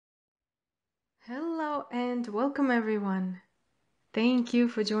Hello and welcome everyone. Thank you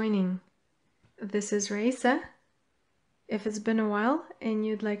for joining. This is Raisa. If it's been a while and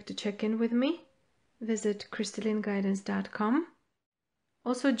you'd like to check in with me, visit crystallineguidance.com.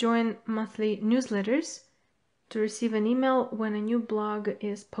 Also join monthly newsletters to receive an email when a new blog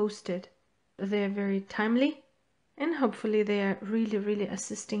is posted. They are very timely and hopefully they are really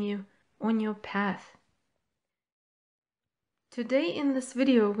assisting you on your path. Today in this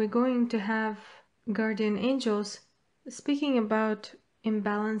video we're going to have guardian angels speaking about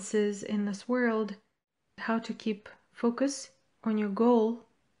imbalances in this world, how to keep focus on your goal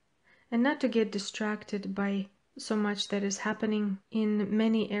and not to get distracted by so much that is happening in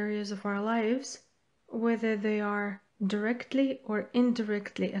many areas of our lives, whether they are directly or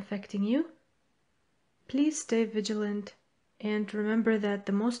indirectly affecting you. Please stay vigilant and remember that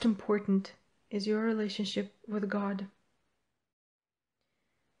the most important is your relationship with God.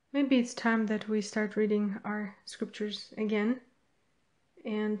 Maybe it's time that we start reading our scriptures again.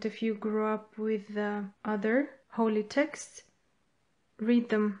 And if you grew up with other holy texts, read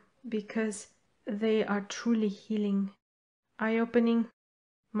them because they are truly healing, eye-opening,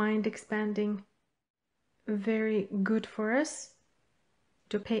 mind-expanding, very good for us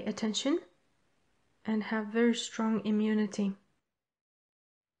to pay attention and have very strong immunity.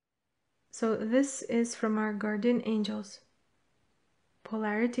 So this is from our guardian angels.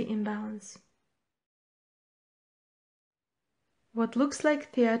 Polarity imbalance. What looks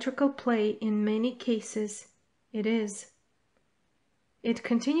like theatrical play in many cases, it is. It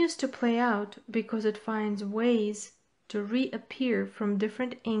continues to play out because it finds ways to reappear from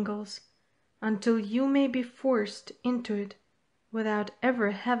different angles until you may be forced into it without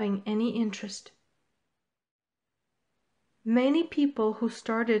ever having any interest. Many people who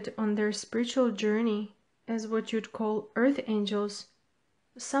started on their spiritual journey as what you'd call earth angels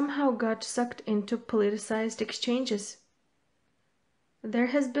somehow got sucked into politicized exchanges. There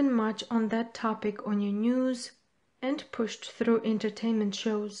has been much on that topic on your news and pushed through entertainment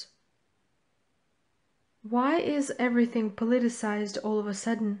shows. Why is everything politicized all of a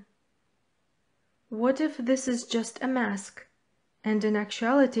sudden? What if this is just a mask and in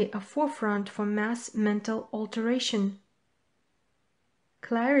actuality a forefront for mass mental alteration?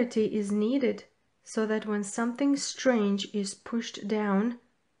 Clarity is needed so that when something strange is pushed down,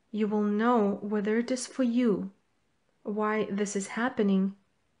 you will know whether it is for you, why this is happening,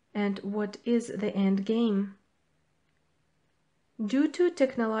 and what is the end game. Due to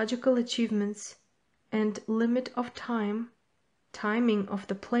technological achievements and limit of timing of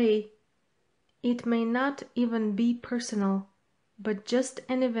the play, it may not even be personal, but just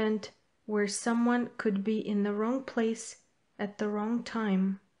an event where someone could be in the wrong place at the wrong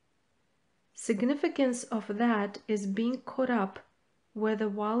time. Significance of that is being caught up, whether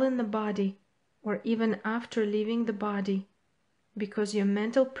while in the body or even after leaving the body, because your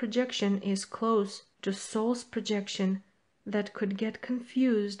mental projection is close to soul's projection that could get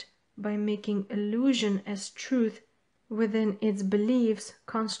confused by making illusion as truth within its beliefs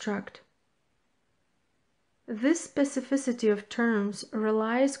construct. This specificity of terms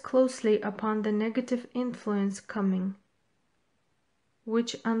relies closely upon the negative influence coming,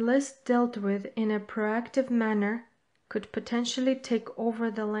 which unless dealt with in a proactive manner could potentially take over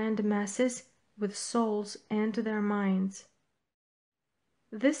the land masses with souls and their minds.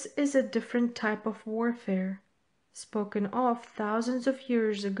 This is a different type of warfare, spoken of thousands of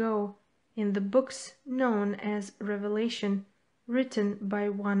years ago in the books known as Revelation, written by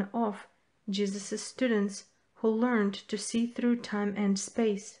one of Jesus' students who learned to see through time and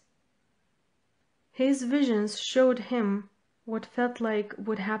space. His visions showed him what felt like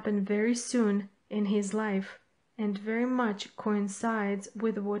would happen very soon in his life and very much coincides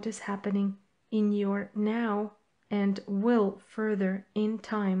with what is happening in your now and will further in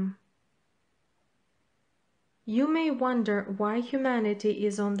time. You may wonder why humanity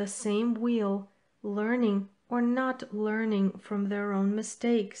is on the same wheel, learning or not learning from their own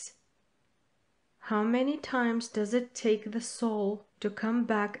mistakes. How many times does it take the soul to come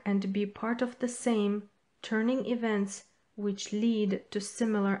back and be part of the same turning events which lead to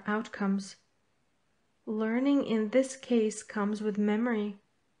similar outcomes? Learning in this case comes with memory,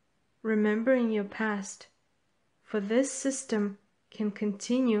 remembering your past. For this system can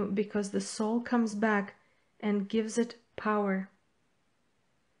continue because the soul comes back and gives it power.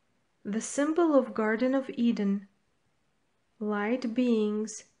 The symbol of Garden of Eden, light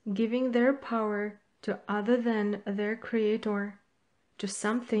beings giving their power to other than their creator, to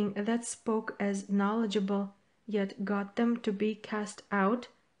something that spoke as knowledgeable yet got them to be cast out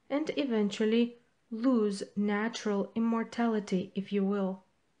and eventually lose natural immortality, if you will.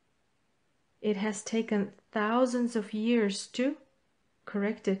 It has taken thousands of years to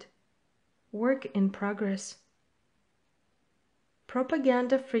correct it. Work in progress.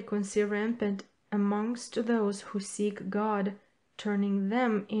 Propaganda frequency rampant amongst those who seek God, turning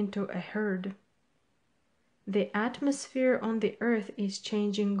them into a herd. The atmosphere on the earth is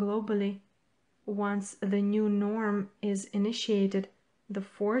changing globally. Once the new norm is initiated, the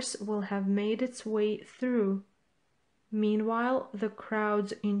force will have made its way through. Meanwhile, the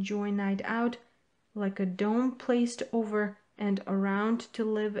crowds enjoy night out, like a dome placed over and around to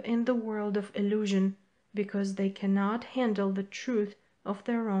live in the world of illusion, because they cannot handle the truth of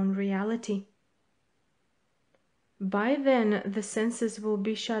their own reality. By then, the senses will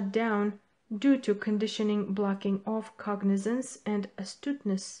be shut down due to conditioning blocking off cognizance and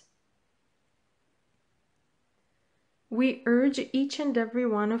astuteness. We urge each and every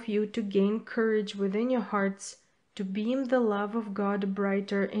one of you to gain courage within your hearts, to beam the love of God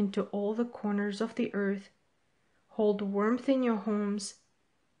brighter into all the corners of the earth. Hold warmth in your homes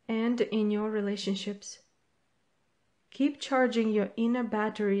and in your relationships. Keep charging your inner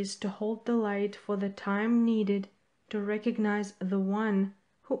batteries to hold the light for the time needed to recognize the One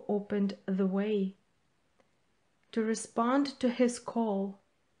who opened the way. To respond to His call.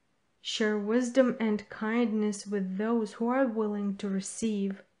 Share wisdom and kindness with those who are willing to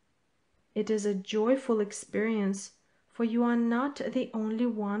receive. It is a joyful experience, for you are not the only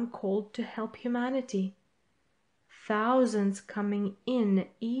one called to help humanity. Thousands coming in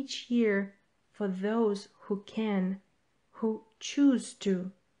each year for those who can, who choose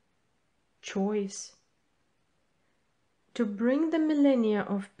to. Choice. To bring the millennia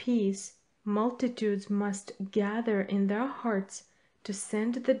of peace, multitudes must gather in their hearts to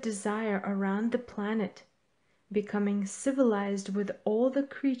send the desire around the planet, becoming civilized with all the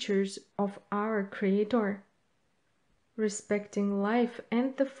creatures of our Creator, respecting life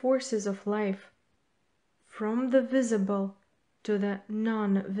and the forces of life, from the visible to the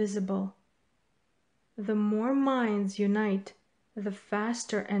non-visible. The more minds unite, the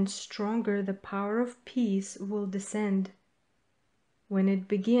faster and stronger the power of peace will descend. When it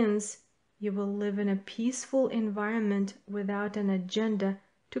begins, you will live in a peaceful environment without an agenda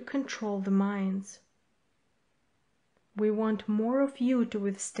to control the minds. We want more of you to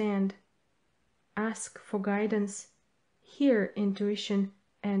withstand. Ask for guidance, hear intuition,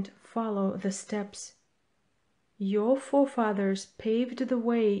 and follow the steps. Your forefathers paved the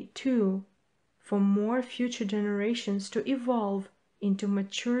way, too, for more future generations to evolve into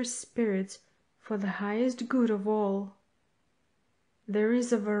mature spirits for the highest good of all. There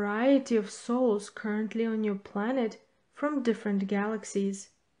is a variety of souls currently on your planet from different galaxies.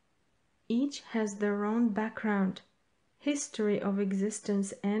 Each has their own background, history of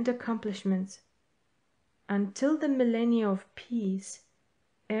existence and accomplishments. Until the millennia of peace,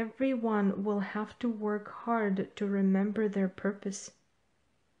 everyone will have to work hard to remember their purpose.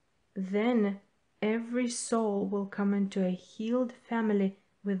 Then every soul will come into a healed family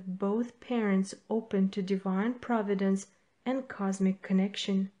with both parents open to divine providence and cosmic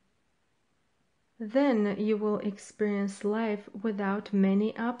connection. Then you will experience life without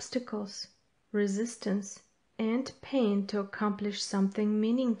many obstacles, resistance, and pain to accomplish something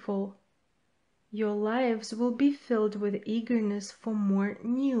meaningful. Your lives will be filled with eagerness for more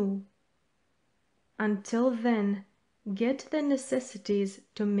new. Until then, get the necessities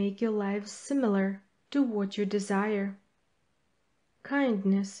to make your lives similar to what you desire.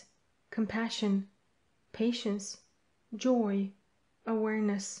 Kindness, compassion, patience, joy,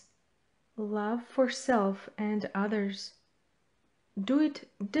 awareness, love for self and others. Do it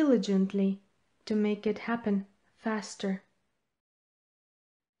diligently to make it happen faster.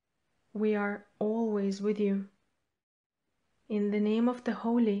 We are always with you. In the name of the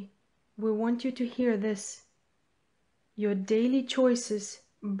Holy, we want you to hear this. Your daily choices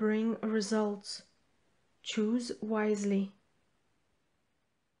bring results. Choose wisely.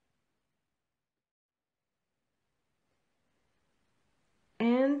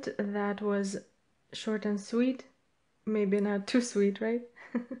 And that was short and sweet. Maybe not too sweet, right?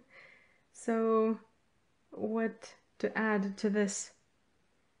 So, what to add to this?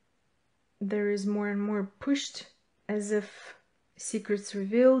 There is more and more pushed, as if secrets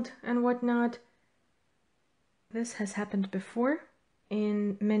revealed and whatnot. This has happened before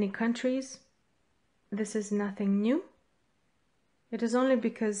in many countries. This is nothing new. It is only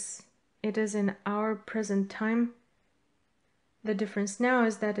because it is in our present time. The difference now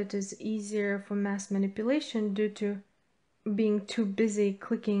is that it is easier for mass manipulation due to being too busy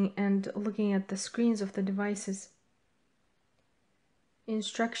clicking and looking at the screens of the devices.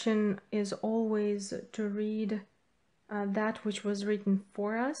 Instruction is always to read that which was written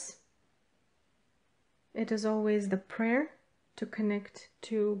for us, It is always the prayer to connect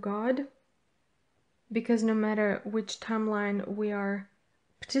to God, because no matter which timeline we are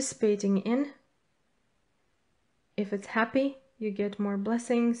participating in, if it's happy, you get more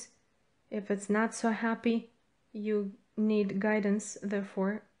blessings. If it's not so happy, you need guidance,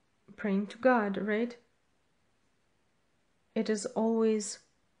 therefore praying to God, right? It is always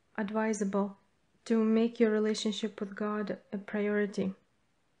advisable to make your relationship with God a priority.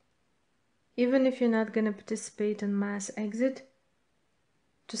 Even if you're not going to participate in mass exit,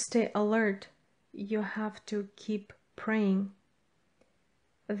 to stay alert, you have to keep praying.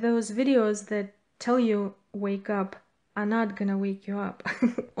 Those videos that tell you wake up are not going to wake you up.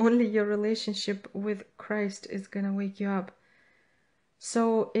 Only your relationship with Christ is going to wake you up.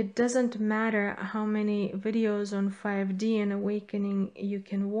 So it doesn't matter how many videos on 5D and awakening you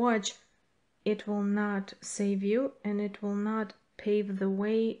can watch, it will not save you and it will not pave the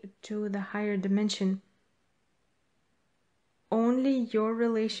way to the higher dimension. Only your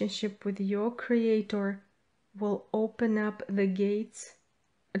relationship with your Creator will open up the gates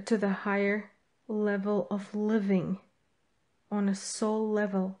to the higher level of living on a soul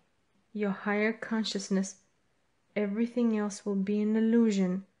level, your higher consciousness. Everything else will be an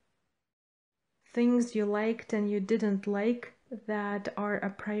illusion. Things you liked and you didn't like that are a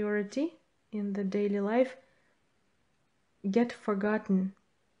priority in the daily life get forgotten.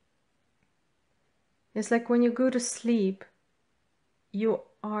 It's like when you go to sleep, you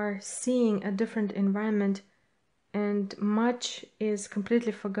are seeing a different environment and much is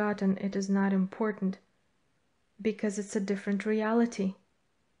completely forgotten. It is not important because it's a different reality.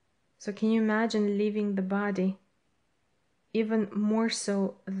 So can you imagine leaving the body? Even more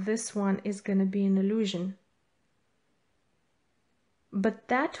so, this one is going to be an illusion. But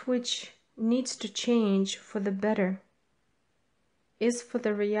that which needs to change for the better is for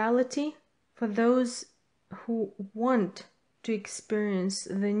the reality, for those who want to experience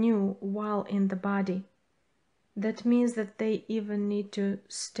the new while in the body. That means that they even need to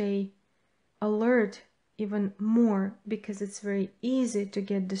stay alert even more, because it's very easy to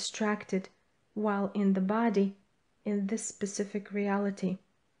get distracted while in the body in this specific reality.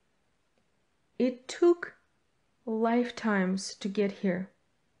 It took lifetimes to get here,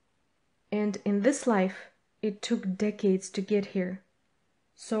 and in this life it took decades to get here.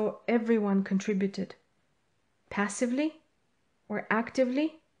 So everyone contributed, passively or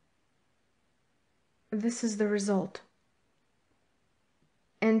actively. This is the result.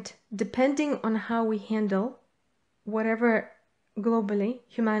 And depending on how we handle whatever globally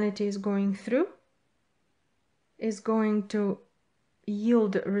humanity is going through, is going to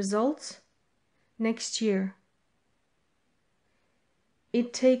yield results next year.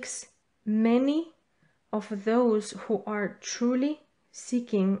 It takes many of those who are truly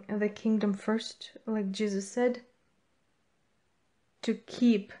seeking the kingdom first, like Jesus said, to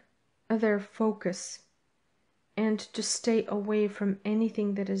keep their focus and to stay away from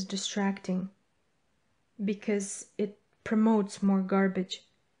anything that is distracting, because it promotes more garbage.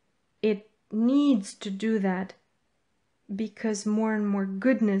 It needs to do that because more and more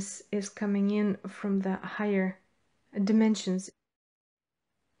goodness is coming in from the higher dimensions.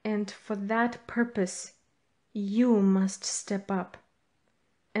 And for that purpose, you must step up.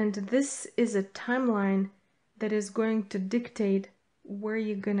 And this is a timeline that is going to dictate where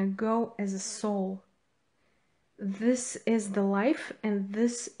you're going to go as a soul. This is the life and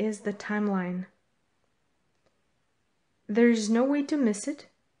this is the timeline. There's no way to miss it.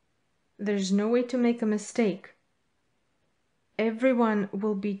 There's no way to make a mistake. Everyone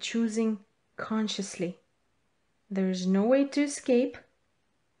will be choosing consciously. There's no way to escape.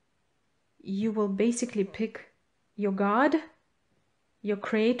 You will basically pick your God, your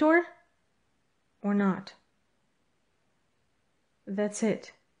Creator, or not. That's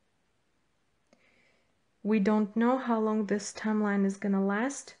it. We don't know how long this timeline is going to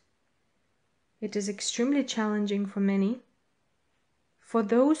last. It is extremely challenging for many. For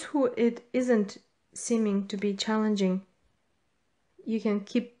those who it isn't seeming to be challenging, you can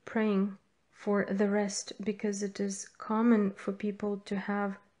keep praying for the rest, because it is common for people to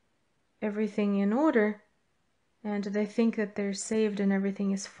have everything in order and they think that they're saved and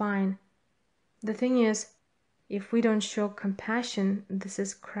everything is fine. The thing is, if we don't show compassion, this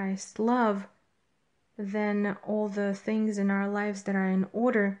is Christ's love, then all the things in our lives that are in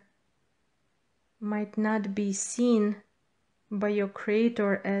order might not be seen by your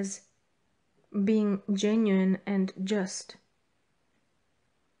Creator as being genuine and just.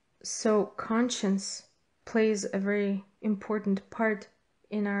 So conscience plays a very important part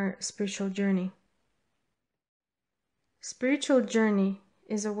in our spiritual journey. Spiritual journey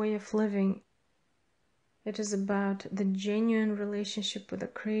is a way of living. It is about the genuine relationship with the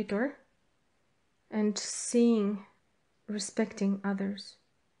Creator and seeing, respecting others.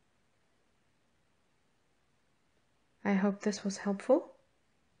 I hope this was helpful,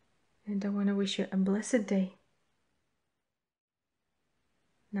 and I want to wish you a blessed day.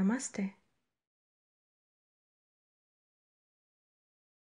 Namaste.